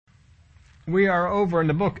We are over in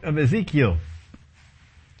the book of Ezekiel,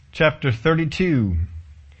 chapter 32.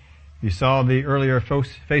 You saw the earlier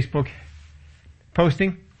Facebook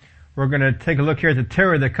posting. We're going to take a look here at the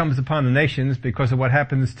terror that comes upon the nations because of what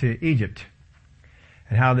happens to Egypt,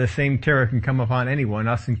 and how this same terror can come upon anyone,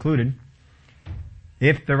 us included,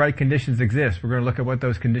 if the right conditions exist. We're going to look at what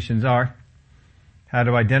those conditions are, how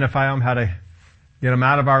to identify them, how to get them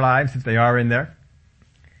out of our lives if they are in there,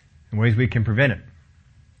 and ways we can prevent it.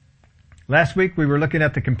 Last week we were looking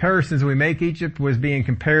at the comparisons we make. Egypt was being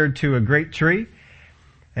compared to a great tree,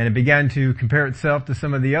 and it began to compare itself to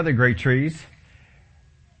some of the other great trees.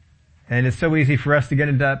 And it's so easy for us to get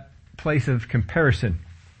into that place of comparison,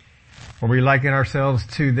 where we liken ourselves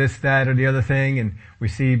to this, that, or the other thing, and we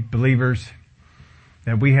see believers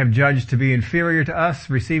that we have judged to be inferior to us,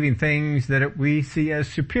 receiving things that we see as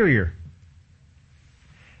superior.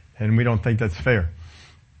 And we don't think that's fair.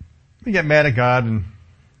 We get mad at God and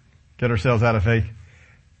get ourselves out of faith.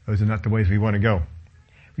 Those are not the ways we want to go.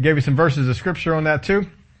 We gave you some verses of scripture on that too.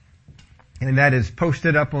 And that is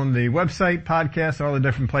posted up on the website, podcast, all the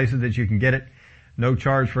different places that you can get it. No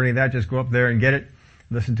charge for any of that. Just go up there and get it.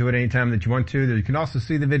 Listen to it anytime that you want to. You can also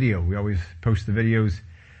see the video. We always post the videos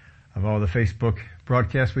of all the Facebook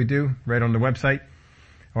broadcasts we do right on the website.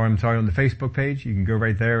 Or on the Facebook page. You can go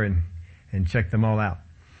right there and check them all out.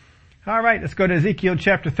 Alright, let's go to Ezekiel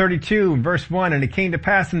chapter 32, verse 1. And it came to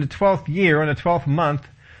pass in the 12th year, on the 12th month,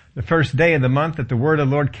 the first day of the month, that the word of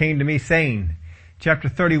the Lord came to me, saying, chapter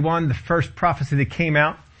 31, the first prophecy that came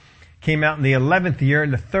out in the 11th year in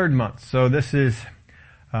the 3rd month. So this is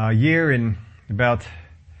a year and about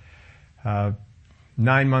 9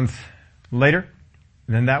 months later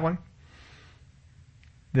than that one.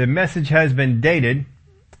 The message has been dated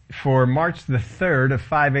for March the 3rd of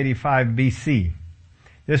 585 BC.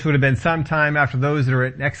 This would have been sometime after those that were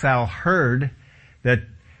in exile heard that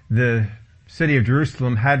the city of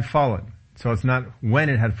Jerusalem had fallen. So it's not when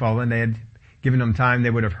it had fallen. They had given them time.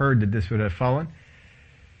 They would have heard that this would have fallen.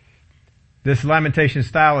 This lamentation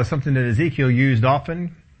style is something that Ezekiel used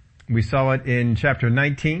often. We saw it in chapter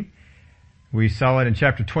 19. We saw it in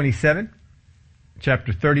chapter 27,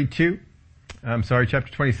 chapter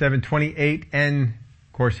 27, 28, and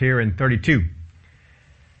of course here in 32.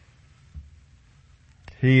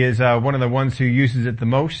 He is one of the ones who uses it the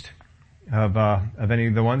most of any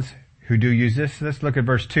of the ones who do use this. Let's look at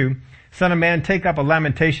verse 2. Son of man, take up a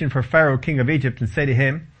lamentation for Pharaoh, king of Egypt, and say to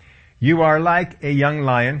him, you are like a young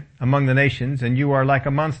lion among the nations, and you are like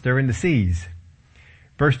a monster in the seas,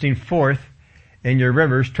 bursting forth in your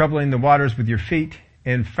rivers, troubling the waters with your feet,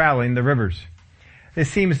 and fouling the rivers.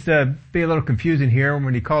 This seems to be a little confusing here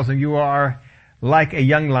when he calls them, you are like a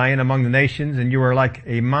young lion among the nations, and you are like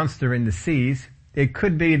a monster in the seas. It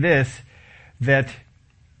could be this, that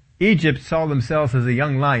Egypt saw themselves as a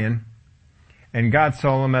young lion, and God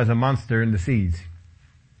saw them as a monster in the seas.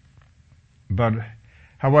 But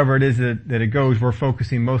however it is that it goes, we're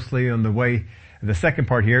focusing mostly on the second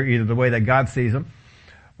part here, either the way that God sees them,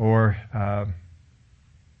 or,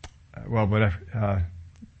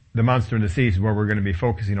 the monster in the seas is where we're going to be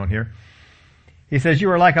focusing on here. He says,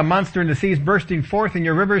 you are like a monster in the seas, bursting forth in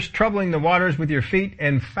your rivers, troubling the waters with your feet,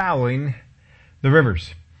 and fouling the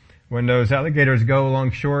rivers. When those alligators go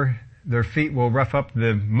along shore, their feet will rough up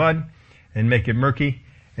the mud and make it murky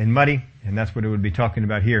and muddy, and that's what it would be talking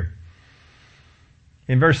about here.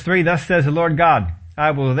 In verse 3, thus says the Lord God, I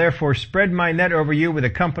will therefore spread my net over you with a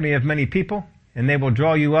company of many people, and they will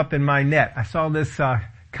draw you up in my net. I saw this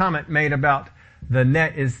comment made about the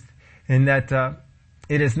net is in that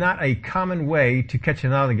it is not a common way to catch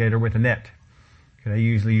an alligator with a net. They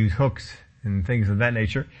usually use hooks and things of that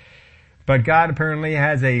nature. But God apparently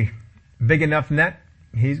has a big enough net.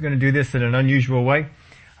 He's going to do this in an unusual way.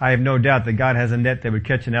 I have no doubt that God has a net that would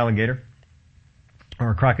catch an alligator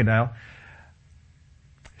or a crocodile.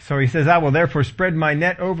 So he says, I will therefore spread my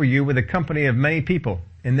net over you with a company of many people,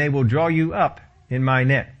 and they will draw you up in my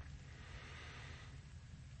net.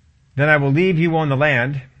 Then I will leave you on the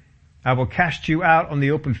land. I will cast you out on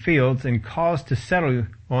the open fields and cause to settle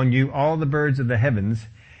on you all the birds of the heavens,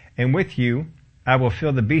 and with you I will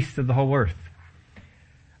fill the beasts of the whole earth.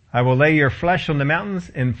 I will lay your flesh on the mountains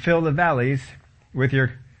and fill the valleys with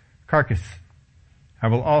your carcass. I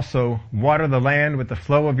will also water the land with the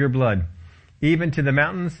flow of your blood, even to the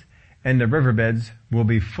mountains, and the riverbeds will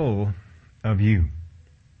be full of you.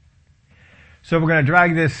 So we're going to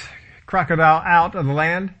drag this crocodile out of the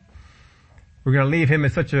land. We're going to leave him in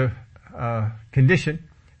such a condition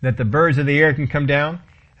that the birds of the air can come down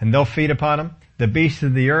and they'll feed upon him. The beasts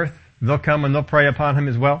of the earth, they'll come and they'll prey upon him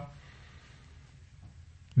as well.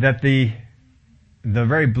 That the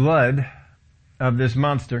very blood of this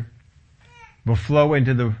monster will flow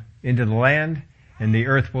into the land, and the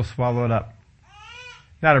earth will swallow it up.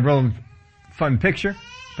 Not a real fun picture,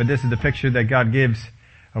 but this is the picture that God gives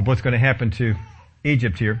of what's going to happen to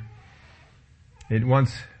Egypt here. It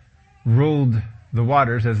once ruled the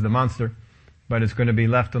waters as the monster, but it's going to be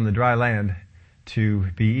left on the dry land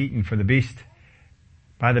to be eaten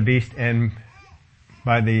by the beast and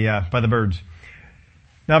by the birds.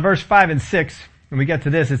 Now verse 5 and 6, when we get to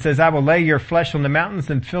this, it says, I will lay your flesh on the mountains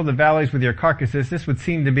and fill the valleys with your carcasses. This would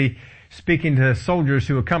seem to be speaking to soldiers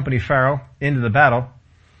who accompany Pharaoh into the battle,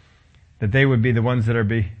 that they would be the ones that are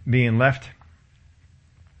being left.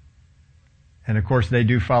 And of course they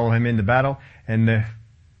do follow him into battle. And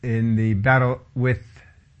in the battle with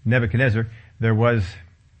Nebuchadnezzar, there was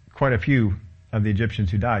quite a few of the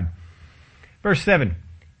Egyptians who died. Verse 7.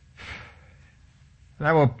 And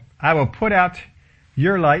I will put out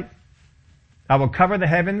your light. I will cover the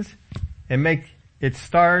heavens and make its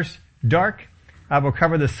stars dark. I will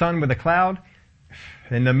cover the sun with a cloud,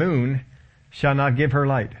 and the moon shall not give her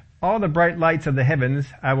light. All the bright lights of the heavens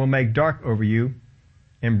I will make dark over you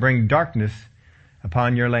and bring darkness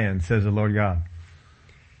upon your land, says the Lord God.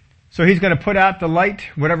 So he's going to put out the light,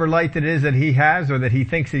 whatever light it is that he has or that he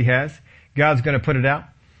thinks he has. God's going to put it out.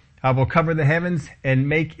 I will cover the heavens and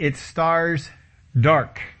make its stars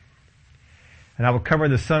dark. And I will cover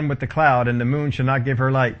the sun with the cloud, and the moon shall not give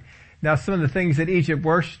her light. Now some of the things that Egypt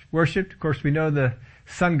worshipped, of course we know the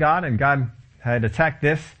sun god, and God had attacked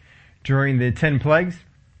this during the 10 plagues.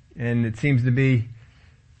 And it seems to be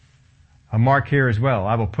a mark here as well.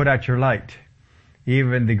 I will put out your light.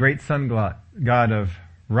 Even the great sun god of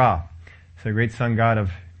Ra, so the great sun god of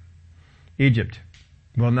Egypt,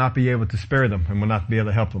 will not be able to spare them and will not be able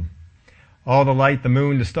to help them. All the light, the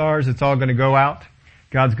moon, the stars, it's all going to go out.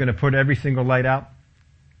 God's going to put every single light out.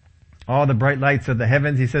 All the bright lights of the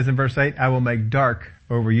heavens, he says in verse 8, I will make dark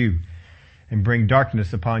over you and bring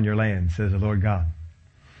darkness upon your land, says the Lord God.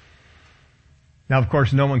 Now, of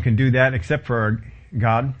course, no one can do that except for our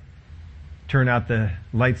God. Turn out the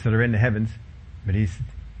lights that are in the heavens. But he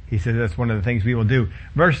says that's one of the things we will do.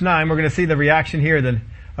 Verse 9, we're going to see the reaction here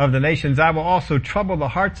of the nations. I will also trouble the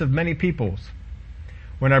hearts of many peoples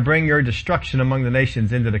when I bring your destruction among the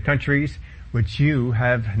nations into the countries which you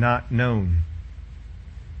have not known.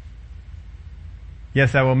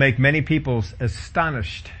 Yes, I will make many peoples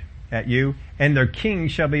astonished at you, and their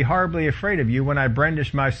kings shall be horribly afraid of you when I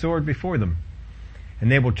brandish my sword before them.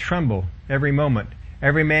 And they will tremble every moment,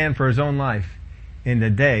 every man for his own life, in the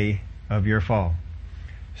day of your fall.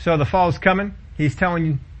 So the fall's coming. He's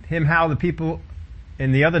telling him how the people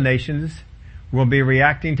in the other nations will be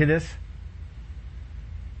reacting to this.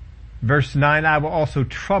 Verse 9, I will also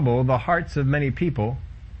trouble the hearts of many peoples,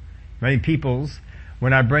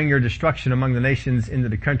 when I bring your destruction among the nations into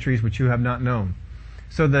the countries which you have not known.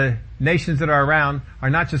 So the nations that are around are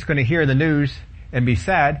not just going to hear the news and be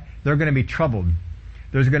sad, they're going to be troubled.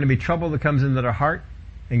 There's going to be trouble that comes into their heart,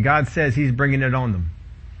 and God says He's bringing it on them.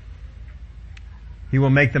 He will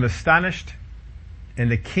make them astonished, and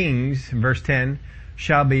the kings, in verse 10,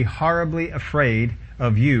 shall be horribly afraid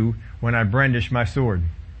of you when I brandish my sword.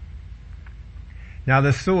 Now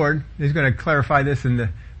the sword, he's going to clarify this in the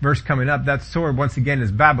verse coming up, that sword once again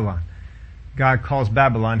is Babylon. God calls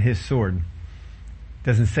Babylon His sword.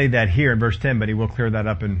 Doesn't say that here in verse 10, but He will clear that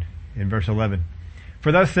up in verse 11.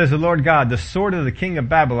 For thus says the Lord God, the sword of the king of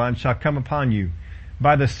Babylon shall come upon you.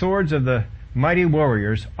 By the swords of the mighty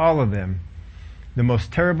warriors, all of them, the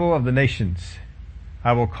most terrible of the nations,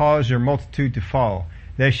 I will cause your multitude to fall.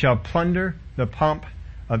 They shall plunder the pomp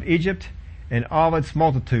of Egypt, and all its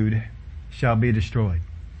multitude shall be destroyed.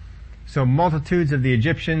 So multitudes of the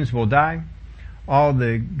Egyptians will die. All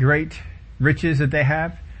the great riches that they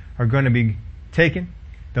have are going to be taken.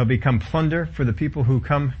 They'll become plunder for the people who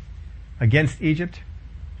come against Egypt.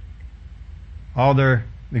 All the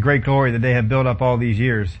great glory that they have built up all these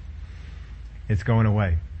years, it's going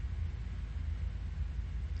away.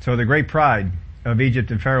 So the great pride of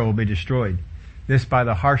Egypt and Pharaoh will be destroyed. This by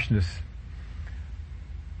the harshness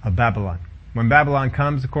of Babylon. When Babylon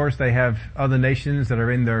comes, of course, they have other nations that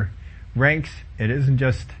are in their ranks. It isn't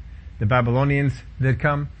just the Babylonians that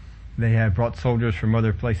come. They have brought soldiers from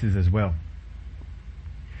other places as well.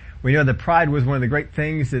 We know that pride was one of the great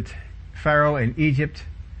things that Pharaoh and Egypt,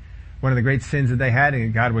 one of the great sins that they had,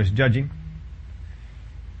 and God was judging.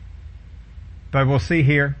 But we'll see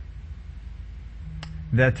here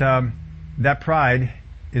that that pride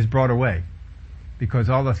is brought away, because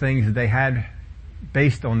all the things that they had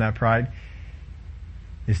based on that pride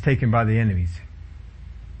is taken by the enemies.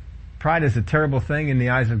 Pride is a terrible thing in the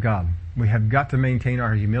eyes of God. We have got to maintain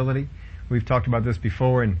our humility. We've talked about this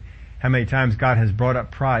before, and how many times God has brought up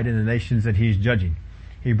pride in the nations that He's judging.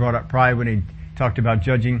 He brought up pride when He talked about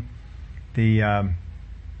judging the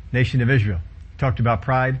nation of Israel. He talked about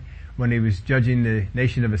pride when He was judging the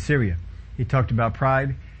nation of Assyria. He talked about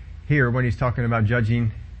pride here when He's talking about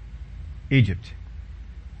judging Egypt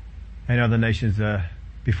and other nations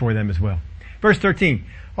before them as well. Verse 13,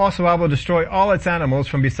 also I will destroy all its animals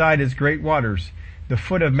from beside its great waters. The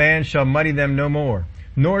foot of man shall muddy them no more,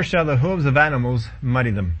 nor shall the hooves of animals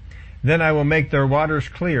muddy them. Then I will make their waters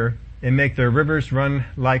clear and make their rivers run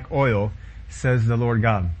like oil, says the Lord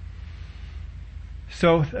God.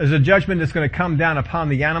 So there's a judgment that's going to come down upon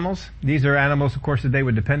the animals. These are animals, of course, that they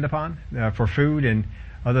would depend upon for food and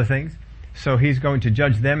other things. So He's going to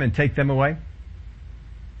judge them and take them away.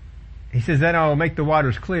 He says, then I will make the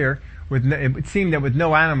waters clear. It would seem that with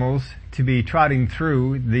no animals to be trotting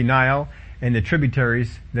through the Nile and the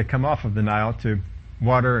tributaries that come off of the Nile to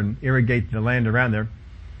water and irrigate the land around there,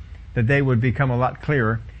 that they would become a lot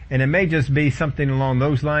clearer. And it may just be something along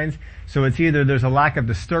those lines. So it's either there's a lack of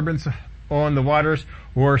disturbance on the waters,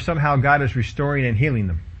 or somehow God is restoring and healing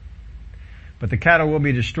them. But the cattle will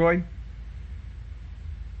be destroyed.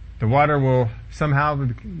 The water will somehow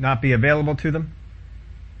not be available to them.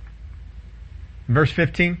 Verse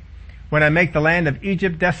 15, when I make the land of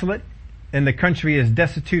Egypt desolate, and the country is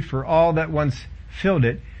destitute for all that once filled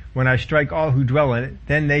it, when I strike all who dwell in it,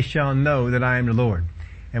 then they shall know that I am the Lord.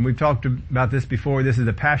 And we've talked about this before. This is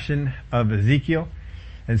the passion of Ezekiel,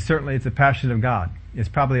 and certainly it's a passion of God. It's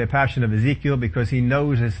probably a passion of Ezekiel because he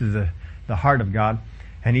knows this is the heart of God,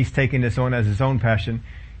 and he's taking this on as his own passion.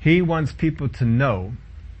 He wants people to know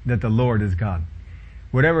that the Lord is God.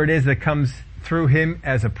 Whatever it is that comes through him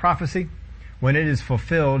as a prophecy, when it is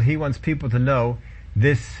fulfilled, he wants people to know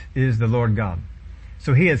this is the Lord God.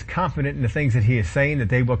 So he is confident in the things that he is saying that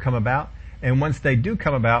they will come about. And once they do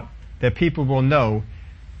come about, that people will know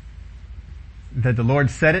that the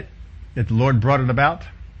Lord said it, that the Lord brought it about,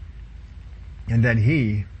 and that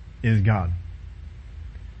He is God.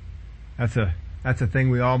 That's a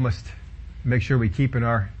thing we all must make sure we keep in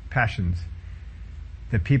our passions.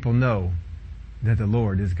 That people know that the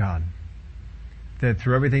Lord is God. That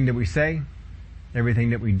through everything that we say,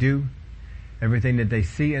 everything that we do, everything that they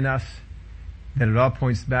see in us, that it all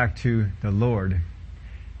points back to the Lord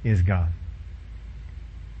is God.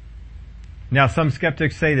 Now, some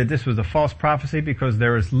skeptics say that this was a false prophecy because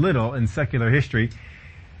there is little in secular history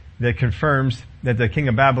that confirms that the king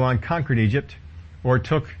of Babylon conquered Egypt or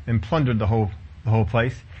took and plundered the whole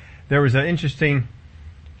place. There was an interesting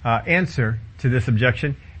answer to this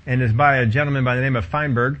objection, and is by a gentleman by the name of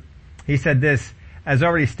Feinberg. He said this, as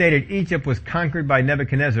already stated, Egypt was conquered by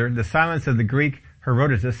Nebuchadnezzar. The silence of the Greek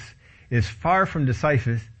Herodotus is far from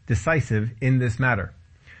decisive in this matter,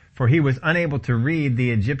 for he was unable to read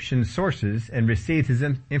the Egyptian sources and received his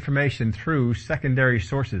information through secondary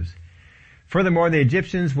sources. Furthermore, the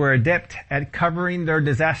Egyptians were adept at covering their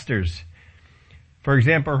disasters. For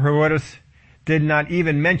example, Herodotus did not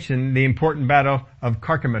even mention the important battle of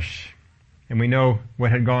Carchemish, and we know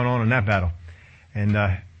what had gone on in that battle. And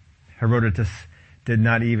Herodotus did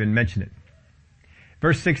not even mention it.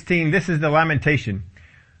 Verse 16, this is the lamentation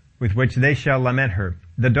with which they shall lament her.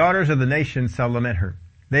 The daughters of the nations shall lament her.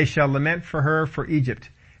 They shall lament for her, for Egypt,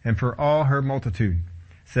 and for all her multitude,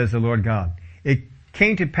 says the Lord God. It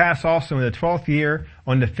came to pass also in the 12th year,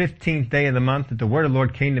 on the 15th day of the month, that the word of the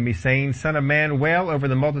Lord came to me, saying, Son of man, wail over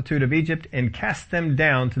the multitude of Egypt, and cast them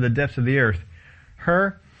down to the depths of the earth.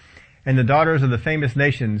 Her and the daughters of the famous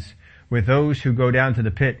nations, with those who go down to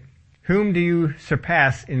the pit. Whom do you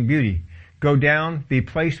surpass in beauty? Go down, be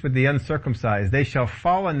placed with the uncircumcised. They shall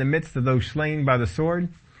fall in the midst of those slain by the sword.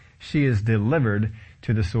 She is delivered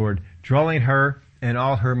to the sword, drawing her and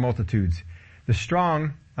all her multitudes. The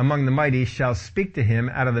strong among the mighty shall speak to him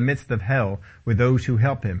out of the midst of hell with those who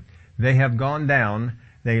help him. They have gone down,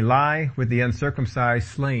 they lie with the uncircumcised,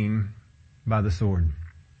 slain by the sword.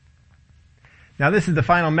 Now this is the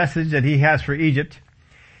final message that he has for Egypt.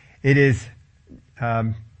 It is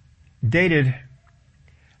dated,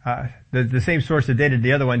 the same source that dated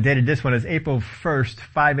the other one, dated this one as April 1st,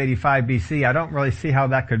 585 BC. I don't really see how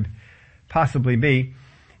that could possibly be.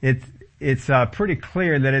 It's pretty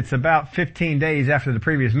clear that it's about 15 days after the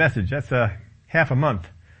previous message. That's half a month.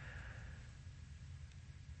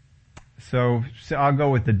 So I'll go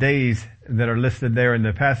with the days that are listed there in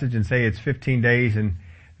the passage and say it's 15 days, and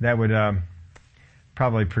that would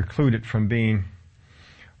probably preclude it from being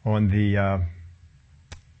on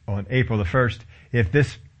April the 1st. If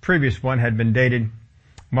this previous one had been dated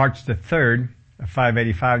March the 3rd of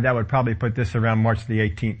 585, that would probably put this around March the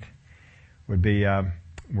 18th. Would be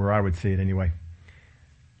where I would see it anyway.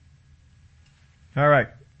 All right.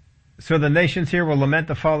 So the nations here will lament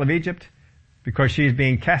the fall of Egypt because she is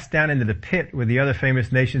being cast down into the pit with the other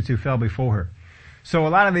famous nations who fell before her. So a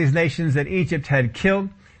lot of these nations that Egypt had killed,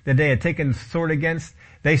 that they had taken the sword against,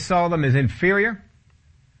 they saw them as inferior.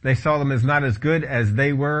 They saw them as not as good as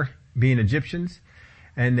they were, being Egyptians.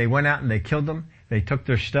 And they went out and they killed them. They took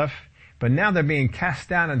their stuff. But now they're being cast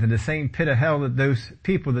down into the same pit of hell that those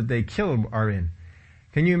people that they killed are in.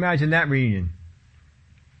 Can you imagine that reunion?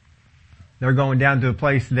 They're going down to a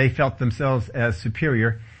place they felt themselves as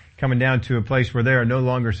superior, coming down to a place where they are no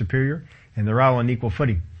longer superior, and they're all on equal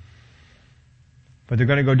footing. But they're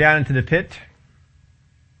going to go down into the pit,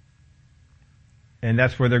 and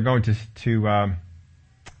that's where they're going to of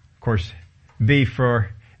course, be for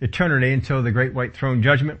eternity until the great white throne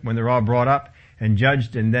judgment, when they're all brought up and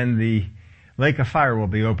judged, and then the lake of fire will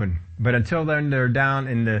be open. But until then, they're down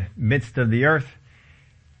in the midst of the earth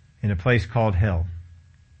in a place called hell.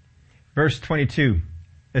 Verse 22,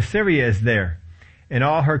 Assyria is there, and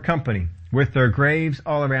all her company, with their graves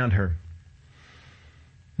all around her.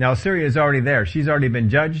 Now Assyria is already there. She's already been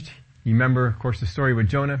judged. You remember, of course, the story with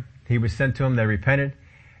Jonah. He was sent to them, they repented.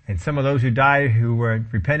 And some of those who died who were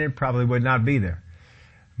repented probably would not be there.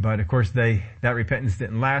 But of course that repentance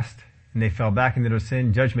didn't last, and they fell back into their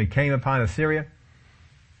sin. Judgment came upon Assyria.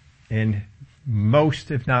 And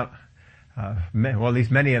most, if not, well, at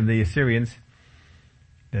least many of the Assyrians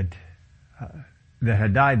that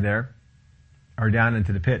had died there are down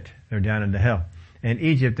into the pit. They're down into hell. And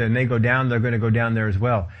Egypt, and they go down, they're going to go down there as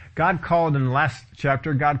well. God called in the last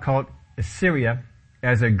chapter, God called Assyria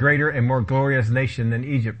as a greater and more glorious nation than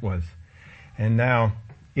Egypt was. And now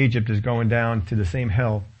Egypt is going down to the same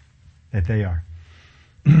hell that they are.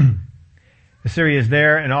 Assyria is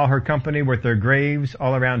there, and all her company with their graves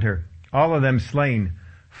all around her. All of them slain,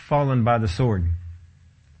 fallen by the sword.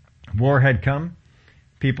 War had come,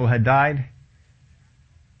 people had died,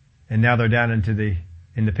 and now they're down in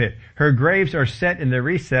the pit. Her graves are set in the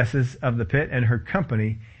recesses of the pit, and her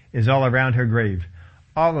company is all around her grave.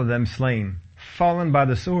 All of them slain, fallen by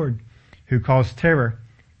the sword, who caused terror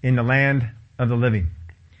in the land of the living.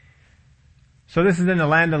 So this is in the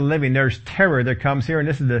land of the living. There's terror that comes here, and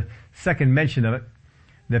this is the second mention of it.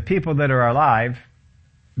 The people that are alive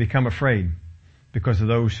become afraid because of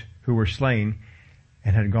those who were slain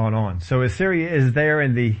and had gone on. So Assyria is there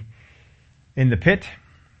in the pit.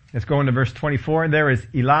 Let's go into verse 24. There is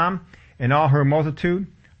Elam and all her multitude,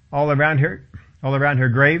 all around her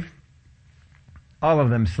grave, all of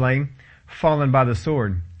them slain, fallen by the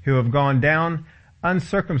sword, who have gone down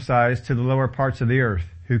uncircumcised to the lower parts of the earth,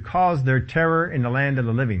 who caused their terror in the land of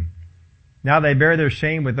the living. Now they bear their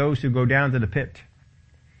shame with those who go down to the pit.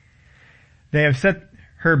 They have set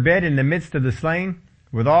her bed in the midst of the slain,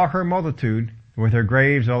 with all her multitude, with her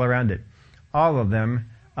graves all around it. All of them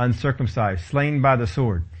uncircumcised, slain by the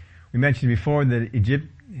sword. We mentioned before that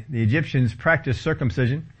the Egyptians practiced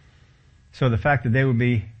circumcision, so the fact that they would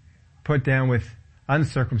be put down with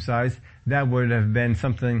uncircumcised, that would have been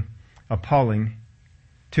something appalling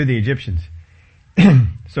to the Egyptians.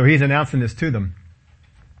 So he's announcing this to them,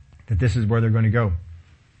 that this is where they're going to go.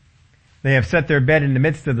 They have set their bed in the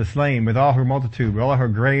midst of the slain, with all her multitude, with all her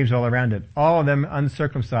graves all around it, all of them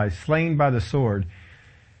uncircumcised, slain by the sword,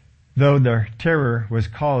 though their terror was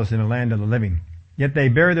caused in the land of the living. Yet they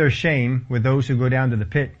bear their shame with those who go down to the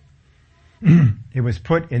pit. It was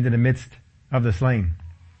put into the midst of the slain.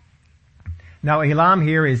 Now Elam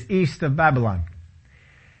here is east of Babylon.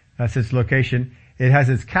 That's its location. It has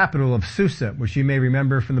its capital of Susa, which you may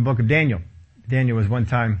remember from the book of Daniel. Daniel was one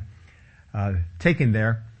time taken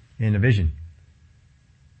there in a vision.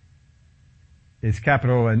 Its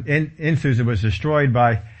capital in Susa was destroyed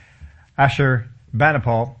by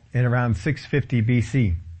Ashurbanipal in around 650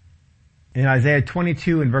 BC. In Isaiah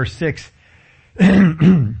 22 and verse 6,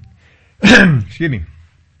 excuse me,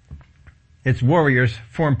 its warriors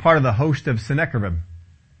form part of the host of Sennacherib.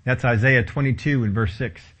 That's Isaiah 22 and verse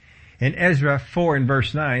 6. In Ezra 4 and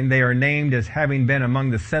verse 9, they are named as having been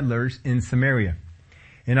among the settlers in Samaria.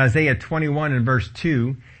 In Isaiah 21 and verse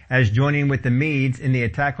 2, as joining with the Medes in the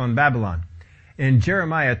attack on Babylon. In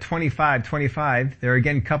Jeremiah 25:25, they're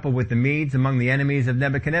again coupled with the Medes among the enemies of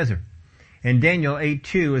Nebuchadnezzar. In Daniel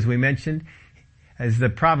 8:2, as we mentioned, as the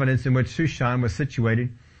province in which Shushan was situated,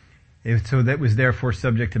 so that was therefore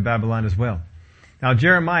subject to Babylon as well. Now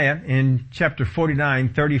Jeremiah in chapter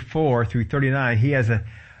 49:34 through 39, he has a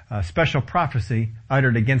special prophecy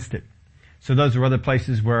uttered against it. So those are other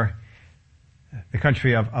places where the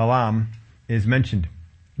country of Elam is mentioned.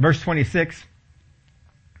 Verse 26,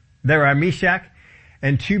 there are Meshach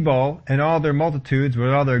and Tubal and all their multitudes with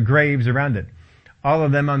all their graves around it. All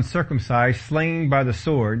of them uncircumcised, slain by the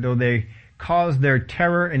sword, though they caused their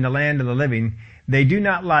terror in the land of the living. They do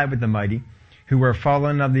not lie with the mighty, who are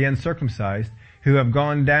fallen of the uncircumcised, who have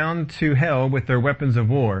gone down to hell with their weapons of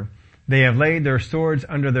war. They have laid their swords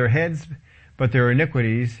under their heads, but their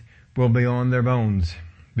iniquities will be on their bones,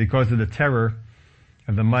 because of the terror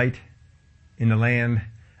of the might in the land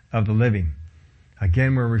of the living.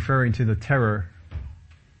 Again, we're referring to the terror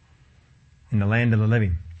in the land of the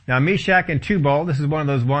living. Now, Meshach and Tubal, this is one of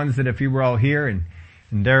those ones that if you were all here and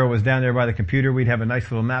Daryl was down there by the computer, we'd have a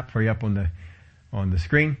nice little map for you up on the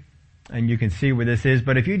screen, and you can see where this is.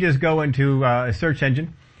 But if you just go into a search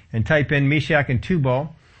engine and type in Meshach and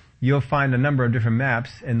Tubal, you'll find a number of different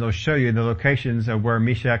maps, and they'll show you the locations of where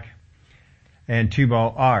Meshach and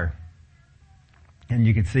Tubal are. And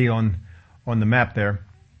you can see on the map there.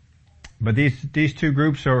 But these two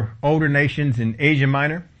groups are older nations in Asia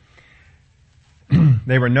Minor.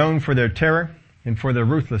 They were known for their terror and for their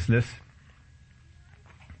ruthlessness.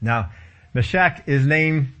 Now, Meshach is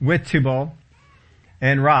named with Tubal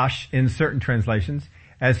and Rosh in certain translations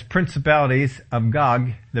as principalities of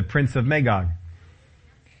Gog, the prince of Magog.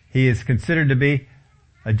 He is considered to be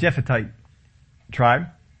a Jephthite tribe.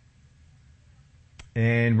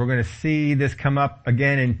 And we're going to see this come up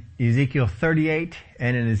again in Ezekiel 38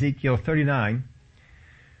 and in Ezekiel 39.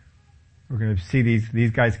 We're going to see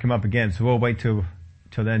these guys come up again, so we'll wait till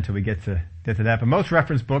then till we get to that. But most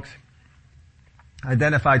reference books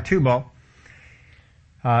identify Tubal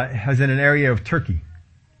as in an area of Turkey.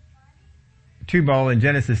 Tubal in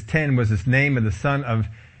Genesis 10 was the name of the son of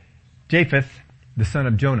Japheth, the son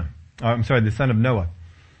of the son of Noah.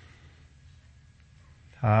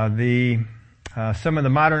 Some of the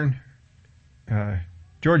modern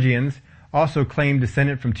Georgians also claim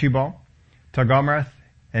descent from Tubal, Togarmah,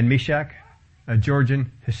 and Meshach, a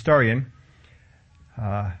Georgian historian.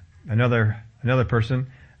 Another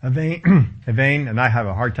person, Avain, and I have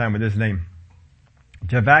a hard time with his name.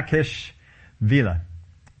 Javakish Vila,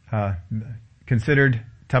 considered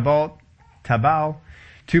Tubal, Jabal,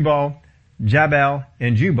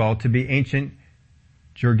 and Jubal to be ancient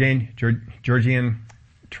Georgian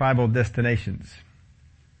tribal destinations.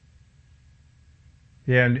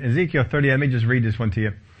 Yeah, in Ezekiel 30, let me just read this one to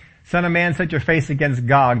you. Son of man, set your face against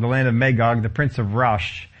Gog, the land of Magog, the prince of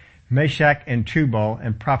Rosh, Meshach and Tubal,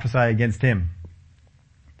 and prophesy against him.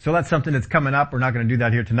 So that's something that's coming up. We're not going to do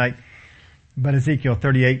that here tonight. But Ezekiel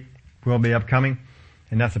 38 will be upcoming,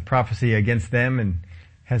 and that's a prophecy against them and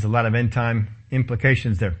has a lot of end time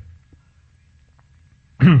implications there.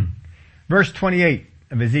 Verse 28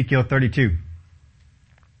 of Ezekiel 32.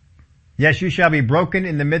 Yes, you shall be broken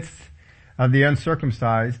in the midst of the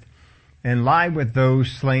uncircumcised and lie with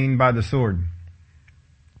those slain by the sword.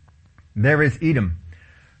 There is Edom,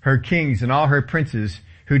 her kings and all her princes,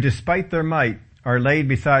 who despite their might are laid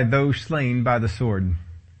beside those slain by the sword.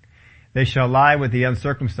 They shall lie with the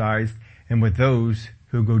uncircumcised and with those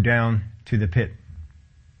who go down to the pit.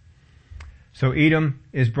 So Edom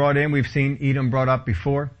is brought in. We've seen Edom brought up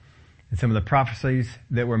before and some of the prophecies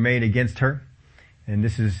that were made against her. And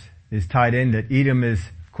this is tied in that Edom is,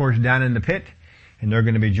 of course, down in the pit, and they're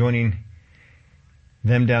going to be joining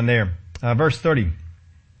them down there. Verse 30.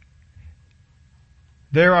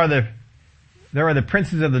 There are the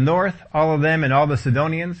princes of the north, all of them and all the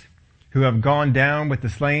Sidonians, who have gone down with the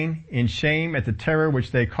slain in shame at the terror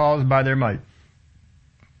which they caused by their might.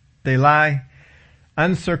 They lie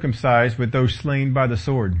uncircumcised with those slain by the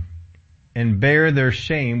sword, and bear their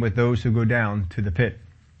shame with those who go down to the pit.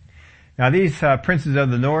 Now these princes of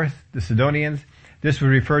the north, the Sidonians, this would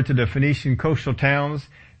refer to the Phoenician coastal towns.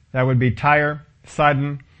 That would be Tyre,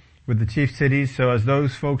 Sidon, with the chief cities. So as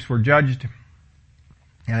those folks were judged,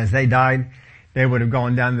 and as they died, they would have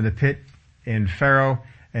gone down to the pit, and Pharaoh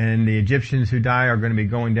and the Egyptians who die are going to be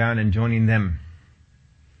going down and joining them.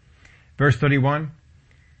 Verse 31,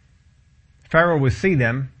 Pharaoh will see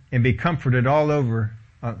them and be comforted all over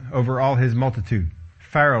all his multitude.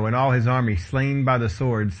 Pharaoh and all his army slain by the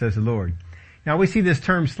sword, says the Lord. Now we see this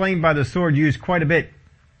term slain by the sword used quite a bit.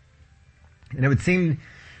 And it would seem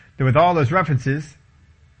that with all those references,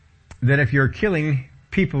 that if you're killing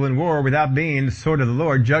people in war without being the sword of the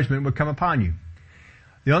Lord, judgment would come upon you.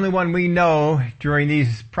 The only one we know during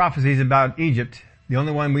these prophecies about Egypt, the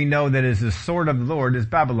only one we know that is the sword of the Lord is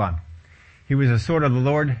Babylon. He was the sword of the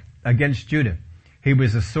Lord against Judah. He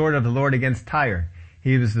was the sword of the Lord against Tyre.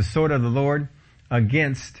 He was the sword of the Lord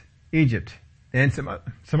against Egypt. And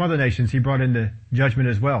some other nations he brought into judgment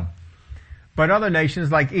as well. But other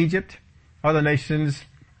nations like Egypt, other nations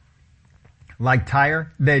like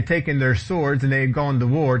Tyre, they had taken their swords and they had gone to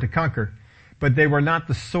war to conquer. But they were not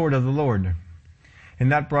the sword of the Lord.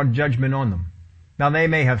 And that brought judgment on them. Now they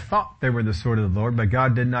may have thought they were the sword of the Lord, but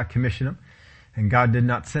God did not commission them. and God did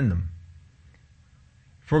not send them.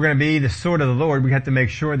 If we're going to be the sword of the Lord, we have to make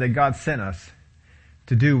sure that God sent us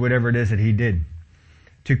to do whatever it is that He did.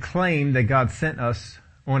 To claim that God sent us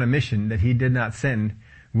on a mission that He did not send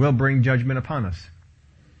will bring judgment upon us.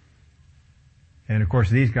 And of course,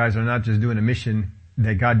 these guys are not just doing a mission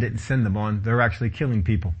that God didn't send them on, they're actually killing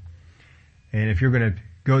people. And if you're going to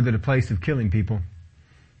go to the place of killing people,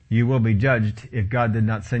 you will be judged if God did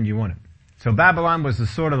not send you on it. So Babylon was the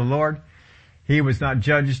sword of the Lord. He was not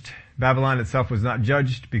judged. Babylon itself was not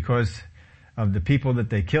judged because of the people that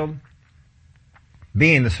they killed,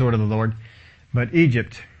 being the sword of the Lord. But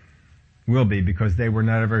Egypt will be, because they were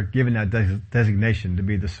not ever given that designation to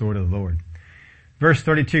be the sword of the Lord. Verse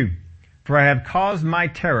 32, for I have caused my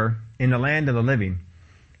terror in the land of the living,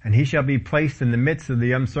 and he shall be placed in the midst of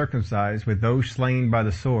the uncircumcised with those slain by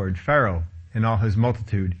the sword, Pharaoh and all his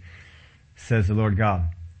multitude, says the Lord God.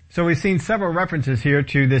 So we've seen several references here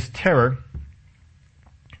to this terror.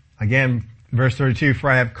 Again, verse 32, for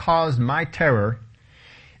I have caused my terror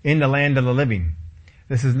in the land of the living.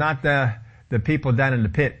 This is not the people down in the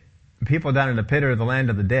pit. The people down in the pit are the land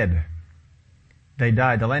of the dead. They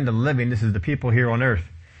died. The land of the living, this is the people here on earth.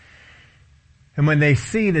 And when they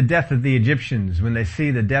see the death of the Egyptians, when they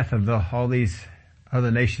see the death of all these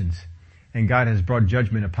other nations, and God has brought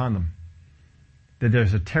judgment upon them, that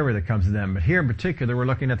there's a terror that comes to them. But here in particular, we're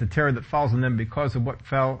looking at the terror that falls on them because of what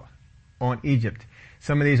fell on Egypt.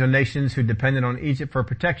 Some of these are nations who depended on Egypt for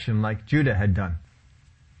protection, like Judah had done.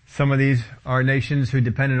 Some of these are nations who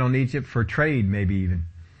depended on Egypt for trade, maybe even.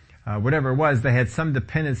 Whatever it was, they had some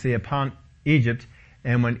dependency upon Egypt,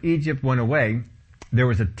 and when Egypt went away, there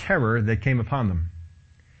was a terror that came upon them.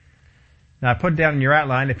 Now I put down in your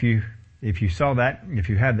outline, if you saw that, if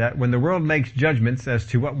you had that, when the world makes judgments as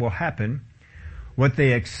to what will happen, what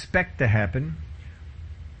they expect to happen,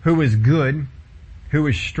 who is good, who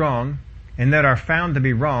is strong, and that are found to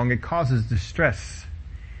be wrong, it causes distress,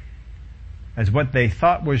 as what they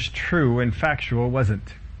thought was true and factual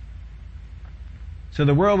wasn't. So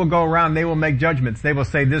the world will go around, they will make judgments. They will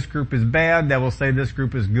say this group is bad, they will say this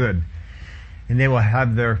group is good. And they will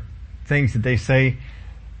have their things that they say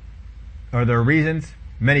are their reasons.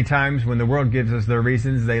 Many times when the world gives us their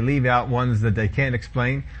reasons, they leave out ones that they can't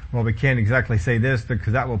explain. Well, we can't exactly say this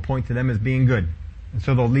because that will point to them as being good. And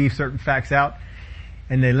so they'll leave certain facts out,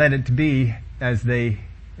 and they let it to be as they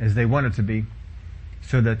want it to be,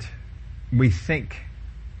 so that we think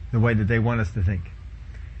the way that they want us to think.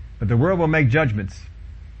 But the world will make judgments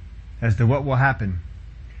as to what will happen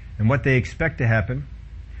and what they expect to happen.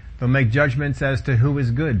 They'll make judgments as to who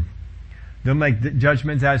is good. They'll make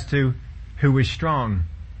judgments as to who is strong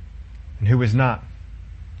and who is not.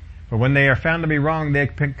 But when they are found to be wrong,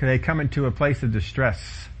 they come into a place of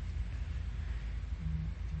distress.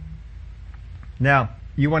 Now,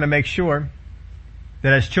 you want to make sure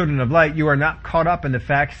that as children of light, you are not caught up in the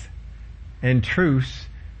facts and truths,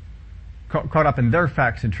 caught up in their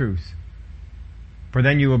facts and truths. For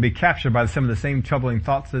then you will be captured by some of the same troubling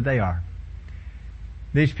thoughts that they are.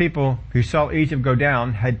 These people who saw Egypt go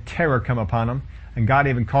down had terror come upon them, and God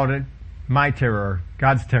even called it my terror, or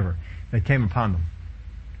God's terror, that came upon them.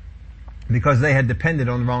 Because they had depended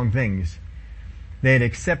on wrong things. They had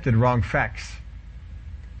accepted wrong facts.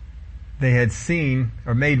 They had seen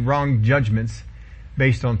or made wrong judgments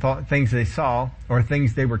based on things they saw or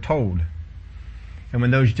things they were told. And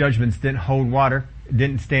when those judgments didn't hold water,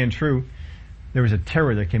 didn't stand true, there was a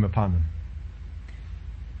terror that came upon them.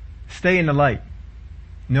 Stay in the light.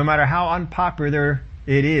 No matter how unpopular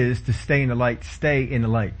it is to stay in the light, stay in the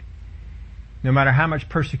light. No matter how much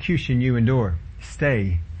persecution you endure,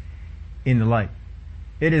 stay in the light.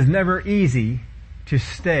 It is never easy to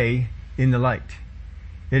stay in the light.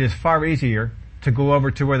 It is far easier to go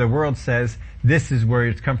over to where the world says, this is where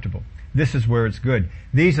it's comfortable. This is where it's good.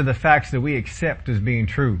 These are the facts that we accept as being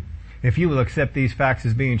true. If you will accept these facts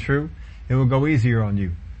as being true, it will go easier on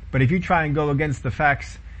you. But if you try and go against the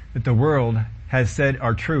facts that the world has said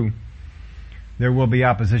are true, there will be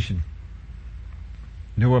opposition.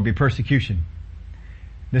 There will be persecution.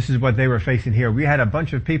 This is what they were facing here. We had a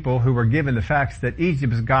bunch of people who were given the facts that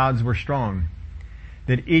Egypt's gods were strong,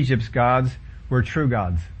 that Egypt's gods were true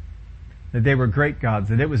gods, that they were great gods,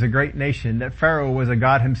 that it was a great nation, that Pharaoh was a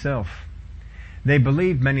god himself. They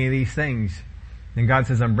believed many of these things. And God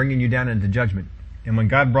says, I'm bringing you down into judgment. And when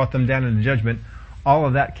God brought them down into judgment, all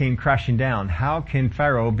of that came crashing down. How can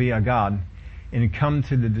Pharaoh be a god and come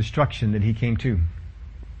to the destruction that he came to?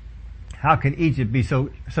 How can Egypt be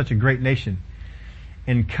such a great nation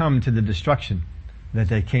and come to the destruction that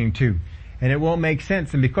they came to? And it won't make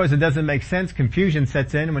sense. And because it doesn't make sense, confusion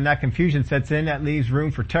sets in. And when that confusion sets in, that leaves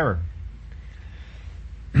room for terror.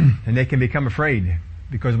 And they can become afraid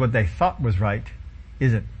because what they thought was right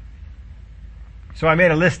isn't. So I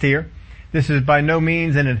made a list here. This is by no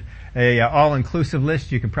means a all-inclusive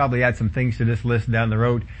list. You can probably add some things to this list down the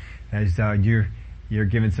road as you're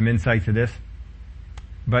given some insight to this.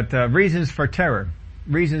 But reasons for terror.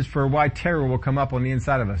 Reasons for why terror will come up on the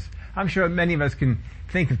inside of us. I'm sure many of us can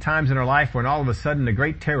think of times in our life when all of a sudden a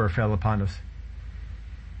great terror fell upon us.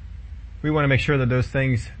 We want to make sure that those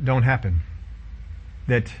things don't happen.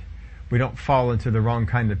 That we don't fall into the wrong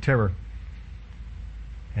kind of terror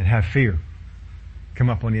and have fear come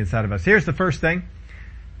up on the inside of us. Here's the first thing.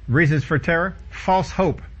 Reasons for terror. False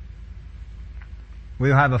hope.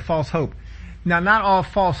 We'll have a false hope. Now, not all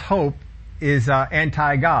false hope is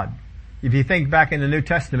anti-God. If you think back in the New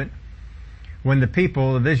Testament, when the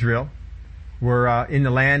people of Israel were in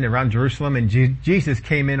the land around Jerusalem and Jesus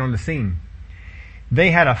came in on the scene,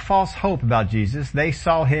 they had a false hope about Jesus. They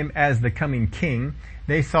saw him as the coming king.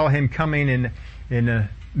 They saw him coming in a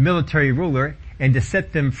military ruler and to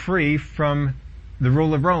set them free from the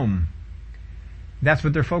rule of Rome. That's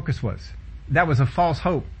what their focus was. That was a false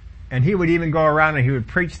hope. And he would even go around and he would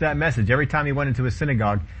preach that message. Every time he went into a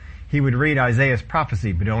synagogue, he would read Isaiah's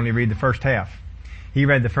prophecy, but only read the first half. He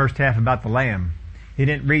read the first half about the lamb. He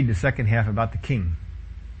didn't read the second half about the king.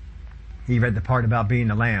 He read the part about being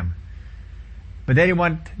the lamb. But they didn't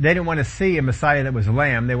want to see a Messiah that was a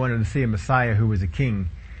lamb. They wanted to see a Messiah who was a king.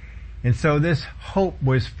 And so this hope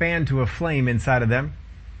was fanned to a flame inside of them.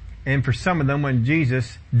 And for some of them, when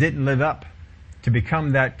Jesus didn't live up to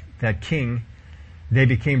become that king, they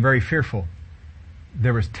became very fearful.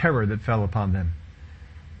 There was terror that fell upon them.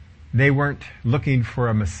 They weren't looking for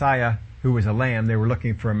a Messiah who was a lamb. They were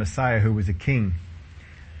looking for a Messiah who was a king.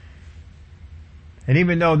 And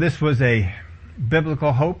even though this was a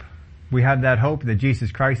biblical hope, we have that hope that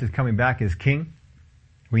Jesus Christ is coming back as king.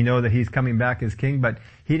 We know that he's coming back as king, but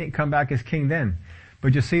he didn't come back as king then.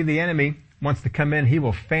 But you see, the enemy wants to come in. He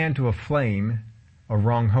will fan to a flame a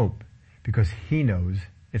wrong hope because he knows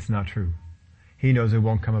it's not true. He knows it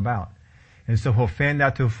won't come about. And so he'll fan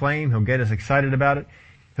that to a flame. He'll get us excited about it.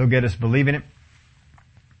 He'll get us believing it.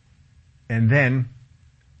 And then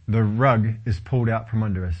the rug is pulled out from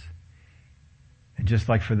under us. And just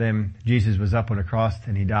like for them, Jesus was up on a cross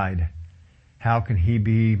and he died. How can he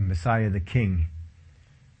be Messiah the King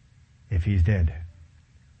if he's dead?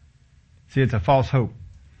 See, it's a false hope.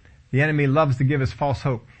 The enemy loves to give us false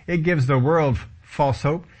hope. It gives the world false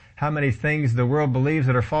hope. How many things the world believes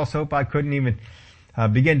that are false hope? I couldn't even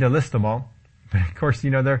begin to list them all. But of course,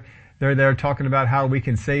 they're there talking about how we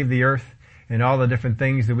can save the earth and all the different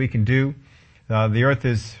things that we can do. The earth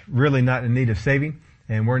is really not in need of saving,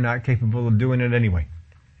 and we're not capable of doing it anyway.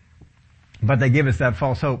 But they give us that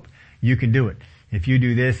false hope. You can do it. If you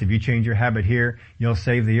do this, if you change your habit here, you'll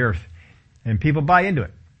save the earth. And people buy into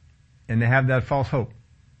it. And they have that false hope.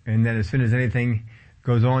 And then as soon as anything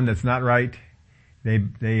goes on that's not right, they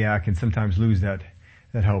can sometimes lose that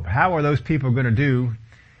hope. How are those people going to do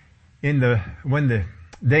when the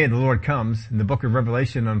day of the Lord comes and the book of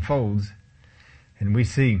Revelation unfolds and we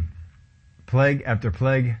see plague after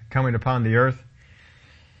plague coming upon the earth?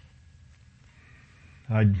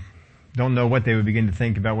 I don't know what they would begin to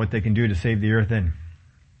think about what they can do to save the earth then.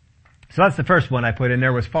 So that's the first one I put in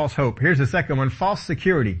there, was false hope. Here's the second one, false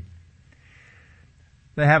security.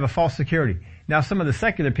 They have a false security. Now some of the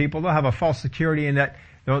secular people, they'll have a false security in that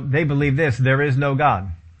they believe this: there is no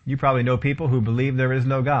God. You probably know people who believe there is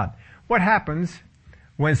no God. What happens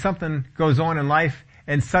when something goes on in life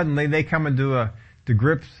and suddenly they come into to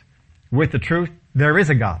grips with the truth? There is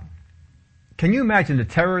a God. Can you imagine the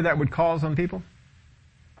terror that would cause on people?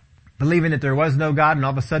 Believing that there was no God and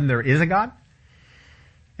all of a sudden there is a God?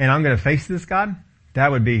 And I'm going to face this God?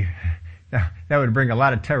 That would bring a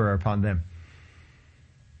lot of terror upon them.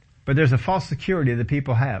 But there's a false security that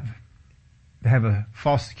people have. They have a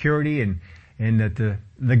false security and that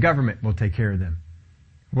the government will take care of them.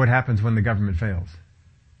 What happens when the government fails?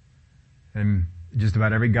 And just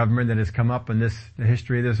about every government that has come up in the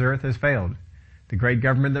history of this earth has failed. The great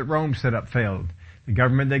government that Rome set up failed. The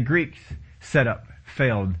government that Greeks set up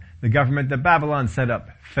failed. The government that Babylon set up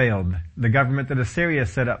failed. The government that Assyria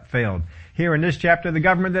set up failed. Here in this chapter, the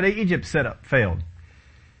government that Egypt set up failed.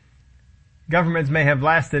 Governments may have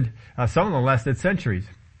lasted, some of them lasted centuries,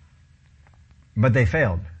 but they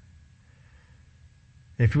failed.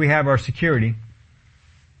 If we have our security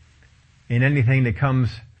in anything that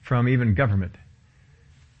comes from even government,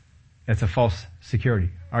 that's a false security.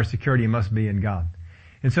 Our security must be in God.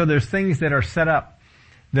 And so there's things that are set up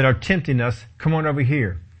that are tempting us. Come on over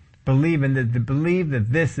here. Believe that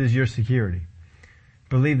this is your security.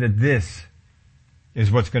 Believe that this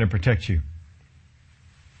is what's going to protect you.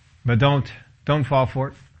 But don't fall for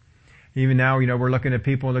it. Even now, we're looking at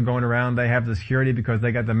people that are going around, they have the security because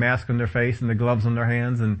they got the mask on their face and the gloves on their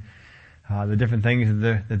hands and the different things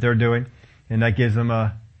that they're doing. And that gives them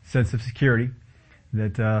a sense of security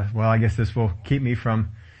that, I guess this will keep me from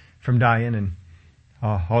dying and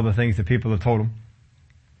all the things that people have told them.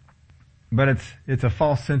 But it's a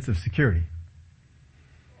false sense of security.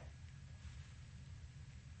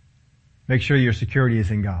 Make sure your security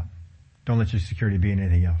is in God. Don't let your security be in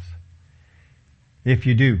anything else. If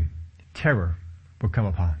you do, terror will come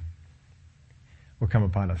upon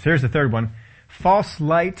us. Here's the third one. False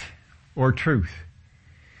light or truth.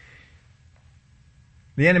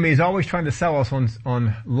 The enemy is always trying to sell us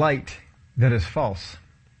on light that is false.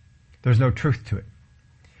 There's no truth to it.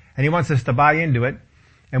 And he wants us to buy into it.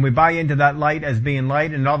 And we buy into that light as being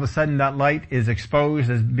light, and all of a sudden that light is exposed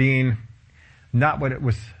as being not what it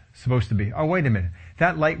was supposed to be. Oh, wait a minute.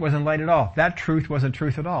 That light wasn't light at all. That truth wasn't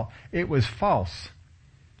truth at all. It was false.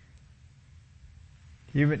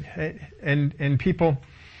 And people,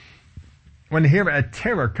 when they hear it, a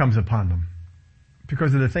terror comes upon them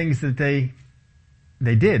because of the things that they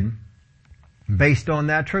did based on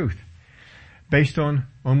that truth, based on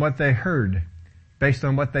what they heard, based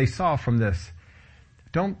on what they saw from this.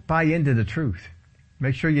 Don't buy into the truth.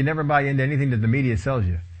 Make sure you never buy into anything that the media sells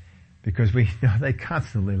you, because we know they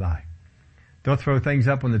constantly lie. They'll throw things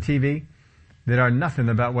up on the TV that are nothing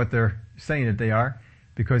about what they're saying that they are,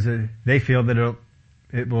 because they feel that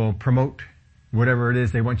it will promote whatever it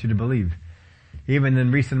is they want you to believe. Even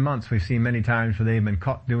in recent months, we've seen many times where they've been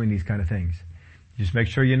caught doing these kind of things. Just make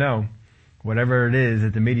sure you know, whatever it is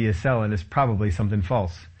that the media is selling is probably something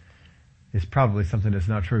false. It's probably something that's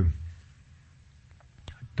not true.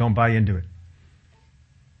 Don't buy into it.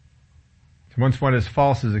 Once what is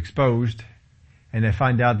false is exposed, and they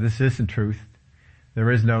find out this isn't truth, there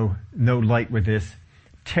is no light with this,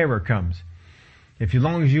 terror comes. As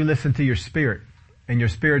long as you listen to your spirit, and your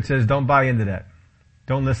spirit says, don't buy into that,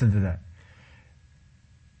 don't listen to that,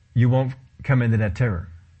 you won't come into that terror.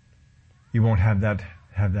 You won't have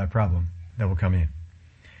that problem that will come in.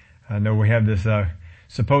 I know we have this,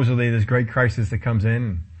 supposedly this great crisis that comes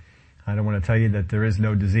in. I don't want to tell you that there is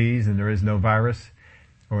no disease and there is no virus,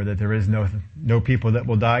 or that there is no people that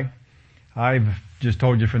will die. I've just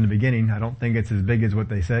told you from the beginning, I don't think it's as big as what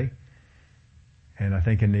they say. And I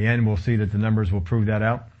think in the end we'll see that the numbers will prove that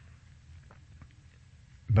out.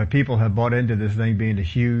 But people have bought into this thing being a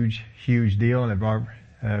huge, huge deal, and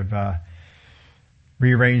have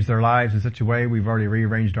rearranged their lives in such a way. We've already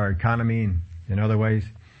rearranged our economy and in other ways.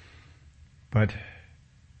 But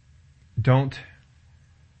don't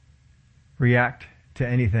react to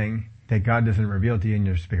anything that God doesn't reveal to you in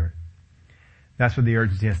your spirit. That's where the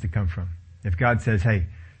urgency has to come from. If God says, hey,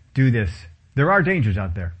 do this, there are dangers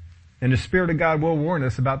out there. And the Spirit of God will warn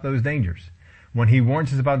us about those dangers. When He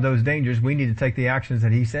warns us about those dangers, we need to take the actions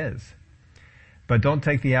that He says. But don't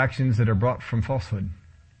take the actions that are brought from falsehood.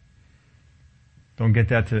 Don't get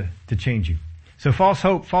that to change you. So false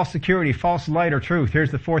hope, false security, false light or truth.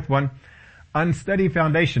 Here's the fourth one. Unsteady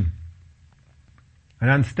foundation. An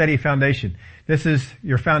unsteady foundation. This is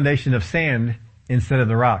your foundation of sand instead of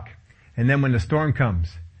the rock. And then when the storm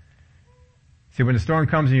comes, see, when the storm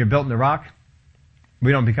comes and you're built in the rock,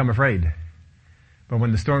 we don't become afraid. But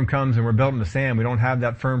when the storm comes and we're built in the sand, we don't have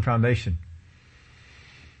that firm foundation.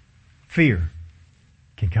 Fear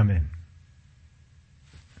can come in.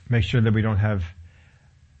 Make sure that we don't have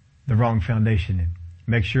the wrong foundation in.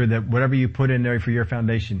 Make sure that whatever you put in there for your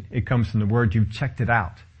foundation, it comes from the Word. You've checked it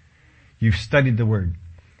out. You've studied the Word.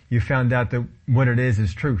 You found out that what it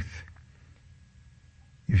is truth.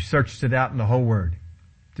 You've searched it out in the whole Word.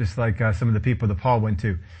 Just like some of the people that Paul went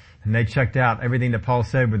to. And they checked out everything that Paul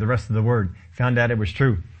said with the rest of the Word. Found out it was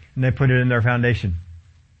true. And they put it in their foundation.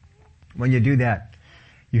 When you do that,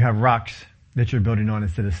 you have rocks that you're building on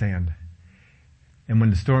instead of sand. And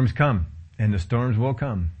when the storms come, and the storms will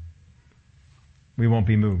come, we won't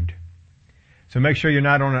be moved. So make sure you're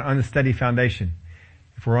not on an unsteady foundation.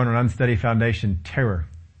 If we're on an unsteady foundation, terror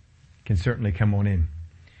can certainly come on in.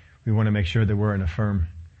 We want to make sure that we're in a firm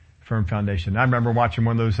foundation. I remember watching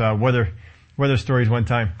one of those weather stories one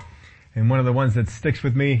time, and one of the ones that sticks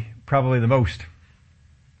with me probably the most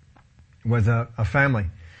was a family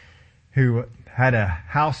who had a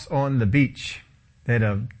house on the beach. They had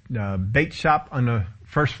a bait shop on the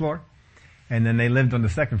first floor, and then they lived on the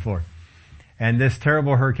second floor. And this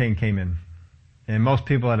terrible hurricane came in. And most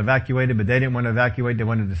people had evacuated, but they didn't want to evacuate, they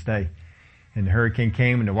wanted to stay. And the hurricane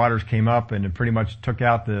came and the waters came up and it pretty much took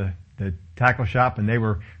out the tackle shop, and they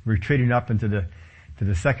were retreating up into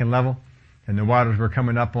the second level, and the waters were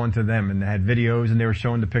coming up onto them, and they had videos and they were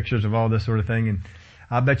showing the pictures of all this sort of thing. And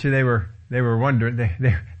I'll bet you they were wondering,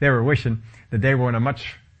 they were wishing that they were on a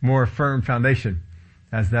much more firm foundation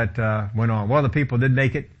as that went on. Well, the people did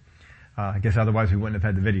make it. I guess otherwise we wouldn't have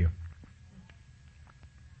had the video.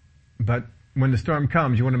 But when the storm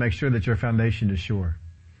comes, you want to make sure that your foundation is sure.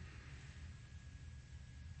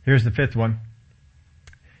 Here's the fifth one.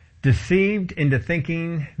 Deceived into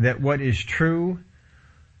thinking that what is true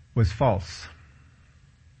was false.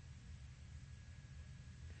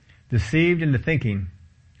 Deceived into thinking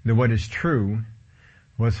that what is true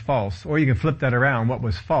was false. Or you can flip that around. What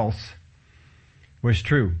was false was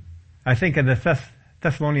true. I think of the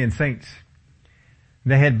Thessalonian saints.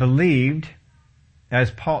 They had believed,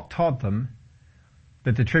 as Paul taught them,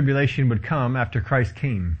 that the tribulation would come after Christ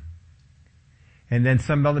came. And then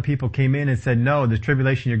some other people came in and said, no, the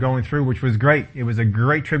tribulation you're going through, which was great. It was a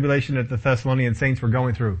great tribulation that the Thessalonian saints were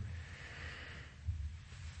going through.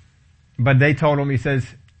 But they told him, he says,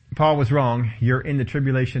 Paul was wrong. You're in the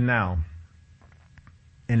tribulation now.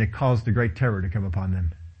 And it caused a great terror to come upon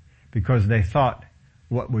them. Because they thought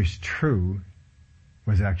what was true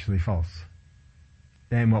was actually false.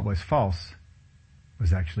 And what was false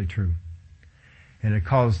was actually true. And it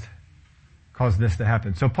caused this to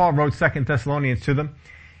happen. So Paul wrote 2 Thessalonians to them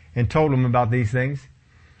and told them about these things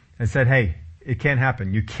and said, hey, it can't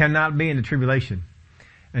happen. You cannot be in the tribulation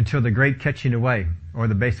until the great catching away, or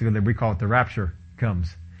basically we call it the rapture,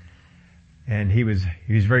 comes. And he was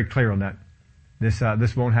very clear on that.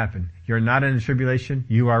 This won't happen. You're not in the tribulation.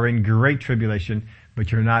 You are in great tribulation,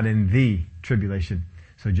 but you're not in the tribulation.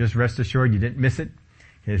 So just rest assured you didn't miss it.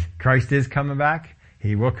 Because Christ is coming back.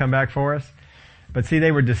 He will come back for us. But see,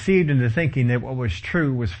 they were deceived into thinking that what was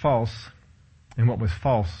true was false, and what was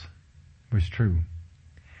false was true.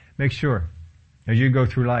 Make sure, as you go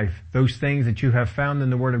through life, those things that you have found in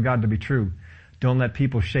the Word of God to be true, don't let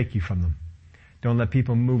people shake you from them. Don't let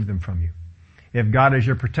people move them from you. If God is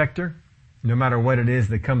your protector, no matter what it is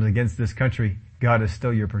that comes against this country, God is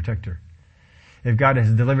still your protector. If God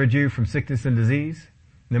has delivered you from sickness and disease,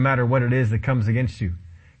 no matter what it is that comes against you,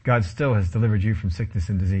 God still has delivered you from sickness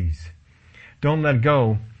and disease. Don't let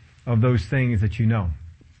go of those things that you know.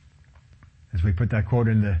 As we put that quote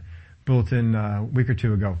in the bulletin a week or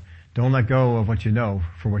two ago, don't let go of what you know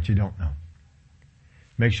for what you don't know.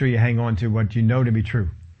 Make sure you hang on to what you know to be true.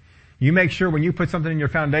 You make sure when you put something in your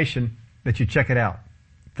foundation that you check it out.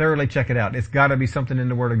 Thoroughly check it out. It's got to be something in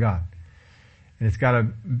the Word of God. And it's got to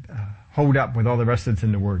hold up with all the rest that's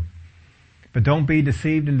in the Word. But don't be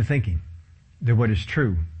deceived into thinking that what is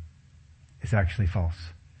true is actually false.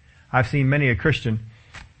 I've seen many a Christian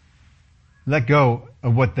let go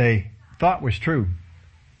of what they thought was true,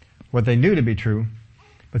 what they knew to be true,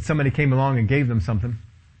 but somebody came along and gave them something,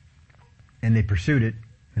 and they pursued it,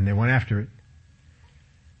 and they went after it,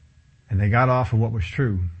 and they got off of what was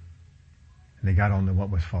true, and they got on to what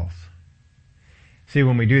was false. See,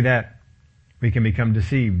 when we do that, we can become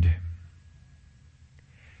deceived.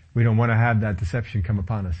 We don't want to have that deception come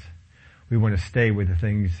upon us. We want to stay with the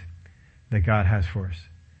things that God has for us.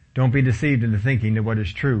 Don't be deceived into thinking that what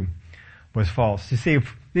is true was false. You see,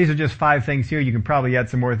 these are just 5 things here. You can probably add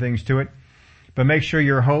some more things to it. But make sure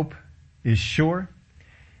your hope is sure.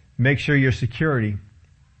 Make sure your security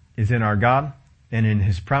is in our God and in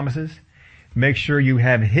His promises. Make sure you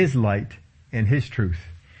have His light and His truth.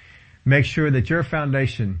 Make sure that your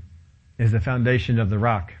foundation is the foundation of the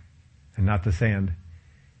rock and not the sand.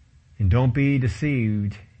 And don't be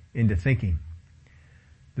deceived into thinking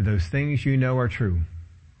that those things you know are true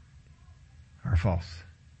are false.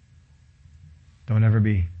 Don't ever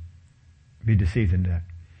be deceived into that.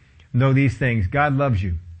 Know these things. God loves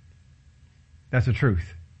you. That's the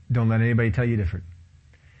truth. Don't let anybody tell you different.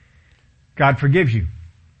 God forgives you.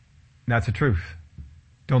 That's the truth.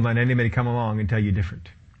 Don't let anybody come along and tell you different.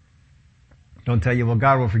 Don't tell you, well,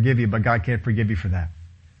 God will forgive you, but God can't forgive you for that.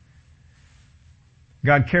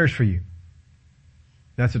 God cares for you.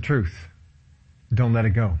 That's the truth. Don't let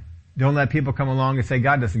it go. Don't let people come along and say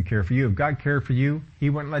God doesn't care for you. If God cared for you, He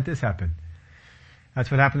wouldn't let this happen. That's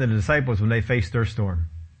what happened to the disciples when they faced their storm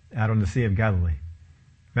out on the Sea of Galilee.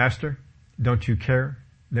 Master, don't you care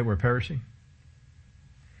that we're perishing?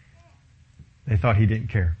 They thought He didn't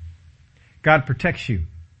care. God protects you.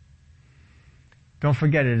 Don't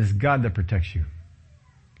forget it is God that protects you.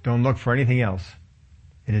 Don't look for anything else.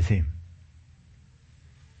 It is Him.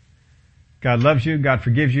 God loves you. God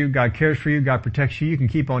forgives you. God cares for you. God protects you. You can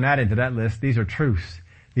keep on adding to that list. These are truths.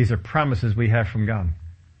 These are promises we have from God.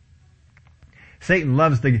 Satan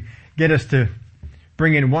loves to get us to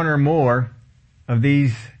bring in one or more of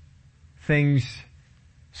these things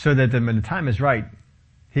so that when the time is right,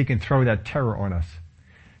 he can throw that terror on us.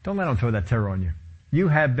 Don't let him throw that terror on you. You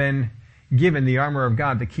have been given the armor of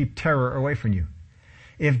God to keep terror away from you.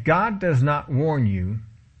 If God does not warn you,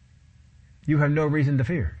 you have no reason to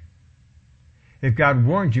fear. If God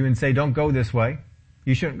warned you and say, don't go this way,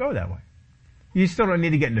 you shouldn't go that way. You still don't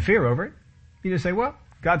need to get into fear over it. You just say, well,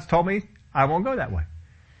 God's told me I won't go that way.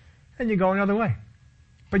 And you go another way.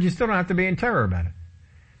 But you still don't have to be in terror about it.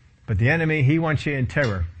 But the enemy, he wants you in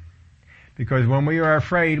terror. Because when we are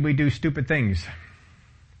afraid, we do stupid things.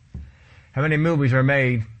 How many movies are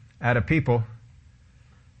made out of people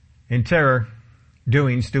in terror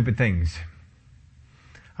doing stupid things?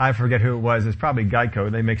 I forget who it was. It's probably Geico.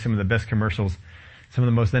 They make some of the best commercials, some of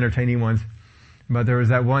the most entertaining ones. But there was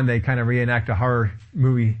that one, they kind of reenact a horror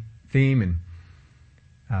movie theme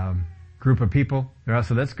and group of people. They're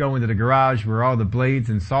also, let's go into the garage where all the blades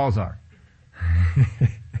and saws are.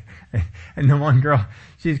 And the one girl,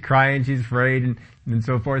 she's crying, she's afraid and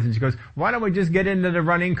so forth. And she goes, why don't we just get into the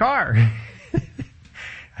running car?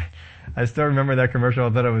 I still remember that commercial. I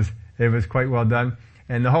thought it was quite well done.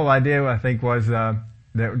 And the whole idea, I think, was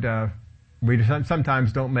that we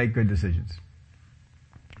sometimes don't make good decisions.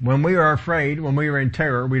 When we are afraid, when we are in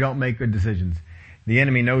terror, we don't make good decisions. The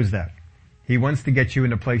enemy knows that. He wants to get you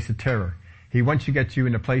in a place of terror. He wants to get you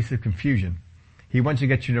in a place of confusion. He wants to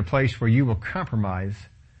get you in a place where you will compromise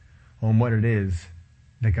on what it is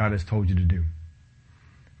that God has told you to do.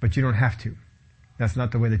 But you don't have to. That's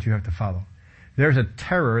not the way that you have to follow. There's a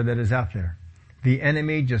terror that is out there. The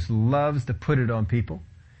enemy just loves to put it on people,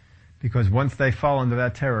 because once they fall into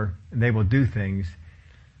that terror, they will do things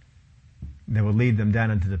that will lead them down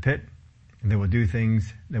into the pit. They will do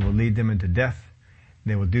things that will lead them into death.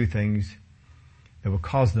 They will do things that will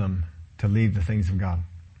cause them to leave the things of God.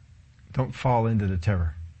 Don't fall into the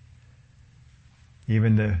terror.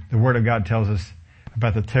 Even the Word of God tells us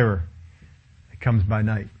about the terror that comes by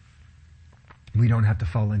night. We don't have to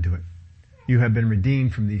fall into it. You have been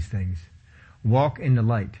redeemed from these things. Walk in the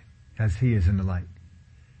light as He is in the light.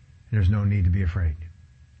 There's no need to be afraid.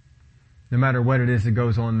 No matter what it is that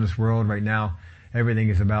goes on in this world right now, everything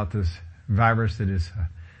is about this virus that is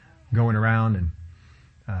going around,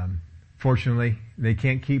 and fortunately they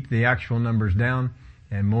can't keep the actual numbers down,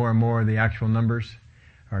 and more of the actual numbers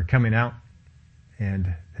are coming out,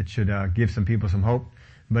 and it should give some people some hope.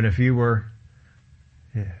 But if you were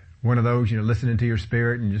one of those, listening to your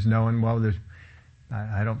spirit and just knowing, well,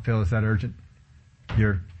 I don't feel it's that urgent,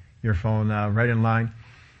 you're falling right in line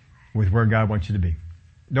with where God wants you to be.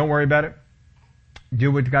 Don't worry about it. Do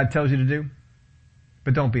what God tells you to do,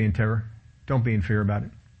 but don't be in terror. Don't be in fear about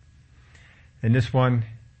it. And this one,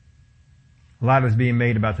 a lot is being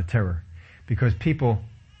made about the terror, because people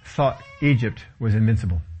thought Egypt was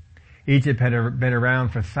invincible. Egypt had been around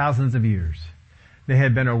for thousands of years. They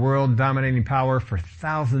had been a world dominating power for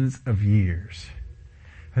thousands of years.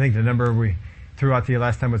 I think the number we threw out to you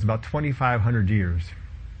last time was about 2,500 years.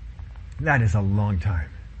 That is a long time.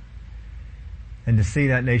 And to see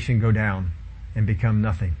that nation go down and become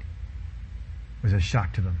nothing was a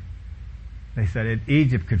shock to them. They said, if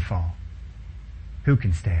Egypt could fall, who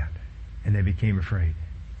can stand? And they became afraid.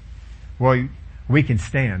 Well, we can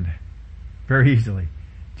stand very easily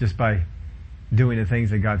just by doing the things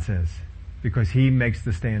that God says, because He makes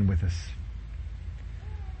the stand with us.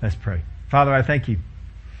 Let's pray. Father, I thank You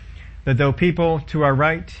that though people to our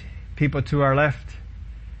right, people to our left,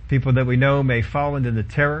 people that we know may fall into the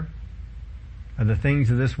terror of the things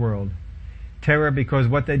of this world. Terror because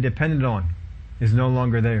what they depended on is no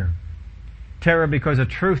longer there. Terror because a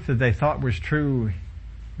truth that they thought was true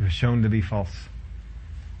was shown to be false.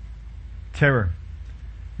 Terror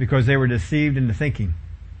because they were deceived into thinking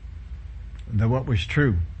that what was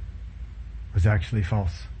true was actually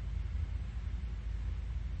false.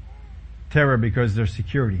 Terror because their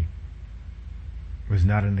security was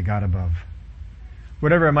not in the God above.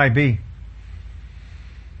 Whatever it might be,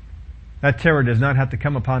 that terror does not have to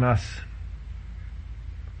come upon us.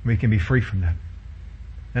 We can be free from that.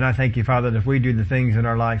 And I thank You, Father, that if we do the things in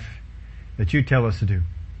our life that You tell us to do,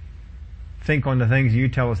 think on the things You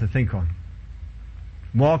tell us to think on,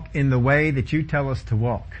 walk in the way that You tell us to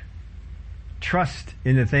walk, trust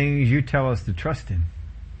in the things You tell us to trust in,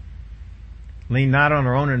 lean not on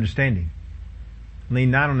our own understanding, lean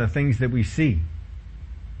not on the things that we see,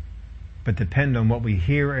 but depend on what we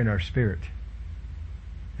hear in our spirit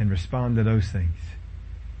and respond to those things.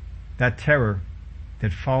 That terror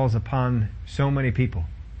that falls upon so many people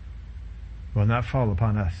will not fall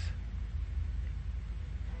upon us.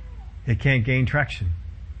 It can't gain traction.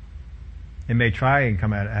 It may try and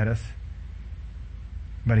come at us,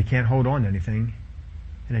 but it can't hold on to anything,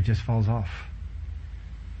 and it just falls off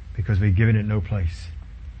because we've given it no place.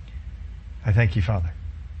 I thank You, Father.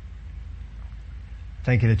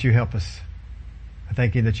 Thank you that you help us. I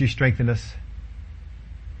thank you that you strengthen us.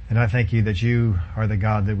 And I thank you that you are the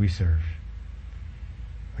God that we serve.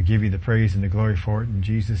 I give you the praise and the glory for it in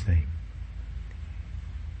Jesus' name.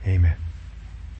 Amen.